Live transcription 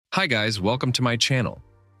Hi guys, welcome to my channel.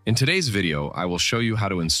 In today's video, I will show you how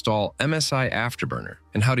to install MSI Afterburner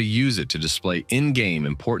and how to use it to display in-game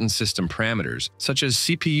important system parameters such as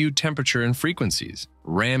CPU temperature and frequencies,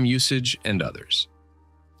 RAM usage, and others.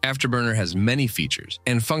 Afterburner has many features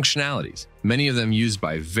and functionalities, many of them used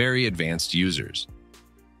by very advanced users.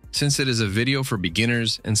 Since it is a video for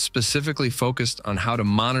beginners and specifically focused on how to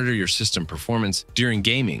monitor your system performance during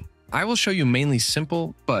gaming, I will show you mainly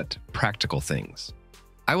simple but practical things.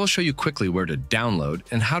 I will show you quickly where to download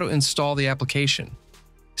and how to install the application.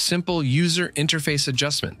 Simple user interface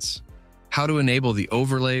adjustments. How to enable the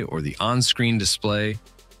overlay or the on-screen display.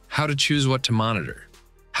 How to choose what to monitor.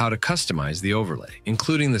 How to customize the overlay,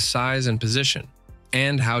 including the size and position.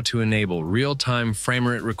 And how to enable real-time frame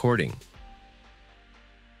rate recording.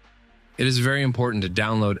 It is very important to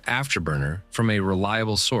download Afterburner from a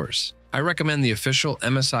reliable source. I recommend the official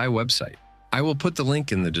MSI website. I will put the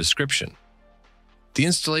link in the description. The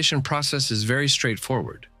installation process is very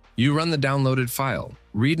straightforward. You run the downloaded file,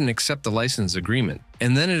 read and accept the license agreement,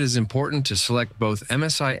 and then it is important to select both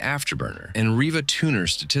MSI Afterburner and Riva Tuner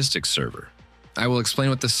Statistics Server. I will explain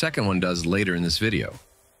what the second one does later in this video.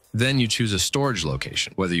 Then you choose a storage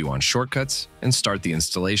location, whether you want shortcuts, and start the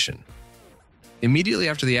installation. Immediately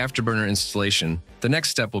after the Afterburner installation, the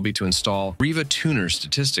next step will be to install Riva Tuner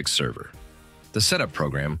Statistics Server. The setup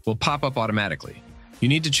program will pop up automatically. You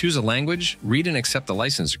need to choose a language, read and accept the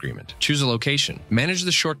license agreement, choose a location, manage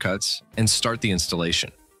the shortcuts, and start the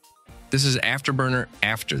installation. This is Afterburner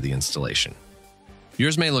after the installation.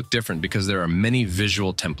 Yours may look different because there are many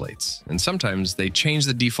visual templates, and sometimes they change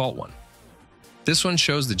the default one. This one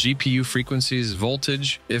shows the GPU frequencies,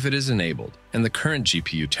 voltage, if it is enabled, and the current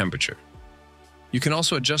GPU temperature. You can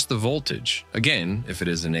also adjust the voltage, again, if it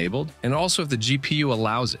is enabled, and also if the GPU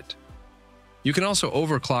allows it. You can also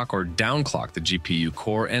overclock or downclock the GPU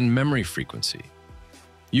core and memory frequency.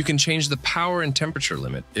 You can change the power and temperature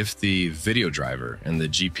limit if the video driver and the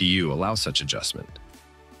GPU allow such adjustment.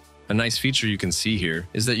 A nice feature you can see here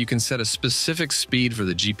is that you can set a specific speed for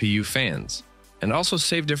the GPU fans and also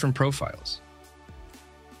save different profiles.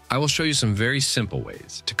 I will show you some very simple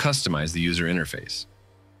ways to customize the user interface.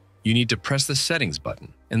 You need to press the Settings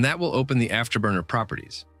button, and that will open the Afterburner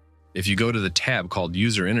properties. If you go to the tab called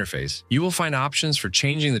User Interface, you will find options for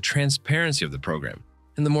changing the transparency of the program,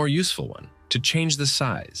 and the more useful one, to change the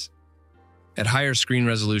size. At higher screen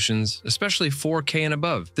resolutions, especially 4K and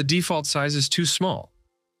above, the default size is too small.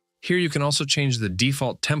 Here you can also change the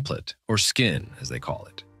default template, or skin as they call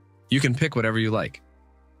it. You can pick whatever you like.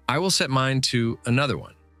 I will set mine to another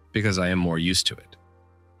one, because I am more used to it.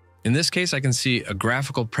 In this case, I can see a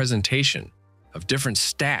graphical presentation of different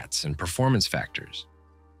stats and performance factors.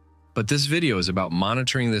 But this video is about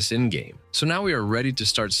monitoring this in-game, so now we are ready to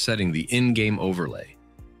start setting the in-game overlay.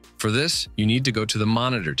 For this, you need to go to the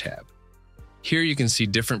Monitor tab. Here you can see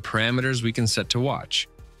different parameters we can set to watch.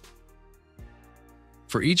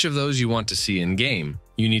 For each of those you want to see in-game,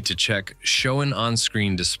 you need to check Show an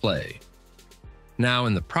on-screen display. Now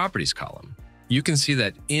in the Properties column, you can see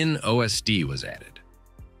that InOSD was added.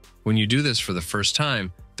 When you do this for the first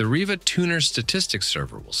time, the Riva Tuner Statistics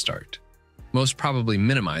Server will start, most probably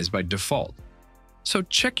minimized by default. So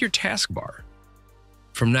check your taskbar.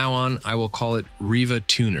 From now on, I will call it Riva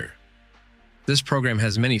Tuner. This program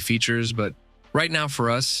has many features, but right now for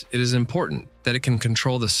us, it is important that it can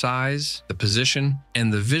control the size, the position,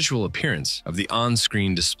 and the visual appearance of the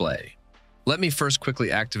on-screen display. Let me first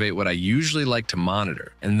quickly activate what I usually like to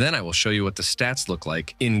monitor, and then I will show you what the stats look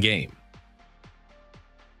like in-game.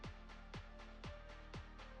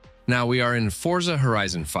 Now we are in Forza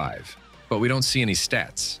Horizon 5. But we don't see any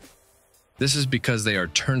stats. This is because they are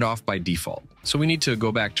turned off by default, so we need to go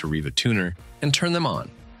back to Riva Tuner and turn them on.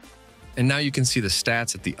 And now you can see the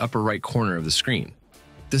stats at the upper right corner of the screen.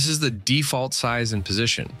 This is the default size and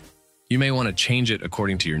position. You may want to change it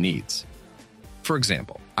according to your needs. For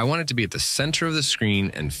example, I want it to be at the center of the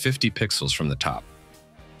screen and 50 pixels from the top.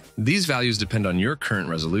 These values depend on your current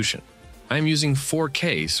resolution. I am using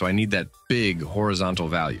 4K, so I need that big horizontal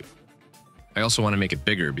value. I also want to make it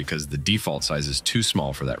bigger because the default size is too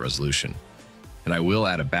small for that resolution, and I will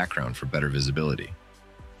add a background for better visibility.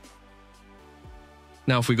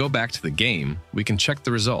 Now, if we go back to the game, we can check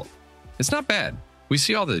the result. It's not bad. We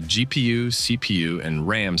see all the GPU, CPU, and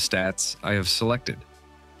RAM stats I have selected.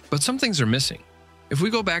 But some things are missing. If we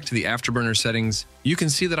go back to the Afterburner settings, you can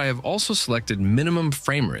see that I have also selected minimum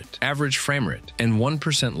frame rate, average frame rate, and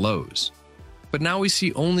 1% lows. But now we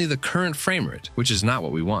see only the current frame rate, which is not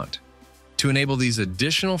what we want. To enable these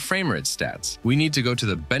additional frame rate stats, we need to go to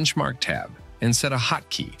the Benchmark tab and set a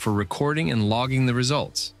hotkey for recording and logging the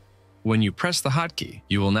results. When you press the hotkey,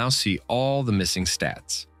 you will now see all the missing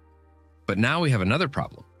stats. But now we have another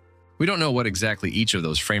problem. We don't know what exactly each of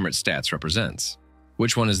those frame rate stats represents.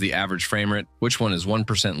 Which one is the average frame rate, which one is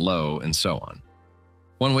 1% low, and so on.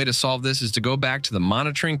 One way to solve this is to go back to the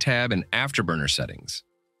Monitoring tab in Afterburner settings.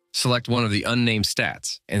 Select one of the unnamed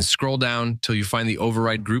stats and scroll down till you find the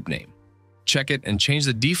override group name. Check it and change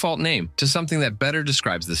the default name to something that better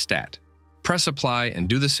describes the stat. Press apply and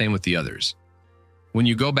do the same with the others. When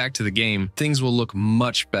you go back to the game, things will look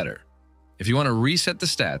much better. If you want to reset the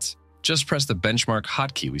stats, just press the benchmark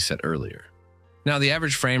hotkey we set earlier. Now the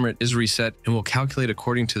average frame rate is reset and will calculate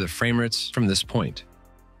according to the frame rates from this point.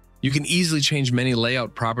 You can easily change many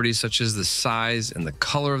layout properties such as the size and the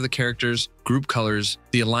color of the characters, group colors,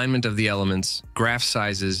 the alignment of the elements, graph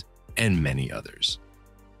sizes, and many others.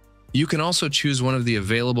 You can also choose one of the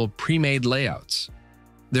available pre-made layouts.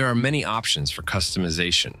 There are many options for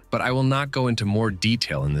customization, but I will not go into more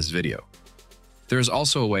detail in this video. There is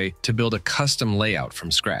also a way to build a custom layout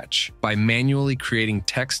from scratch by manually creating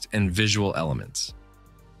text and visual elements.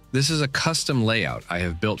 This is a custom layout I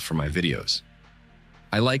have built for my videos.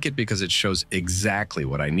 I like it because it shows exactly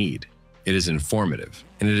what I need. It is informative,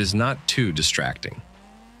 and it is not too distracting.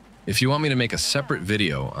 If you want me to make a separate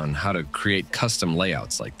video on how to create custom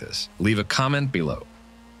layouts like this, leave a comment below.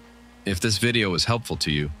 If this video was helpful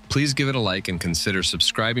to you, please give it a like and consider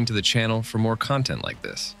subscribing to the channel for more content like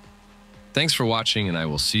this. Thanks for watching, and I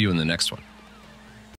will see you in the next one.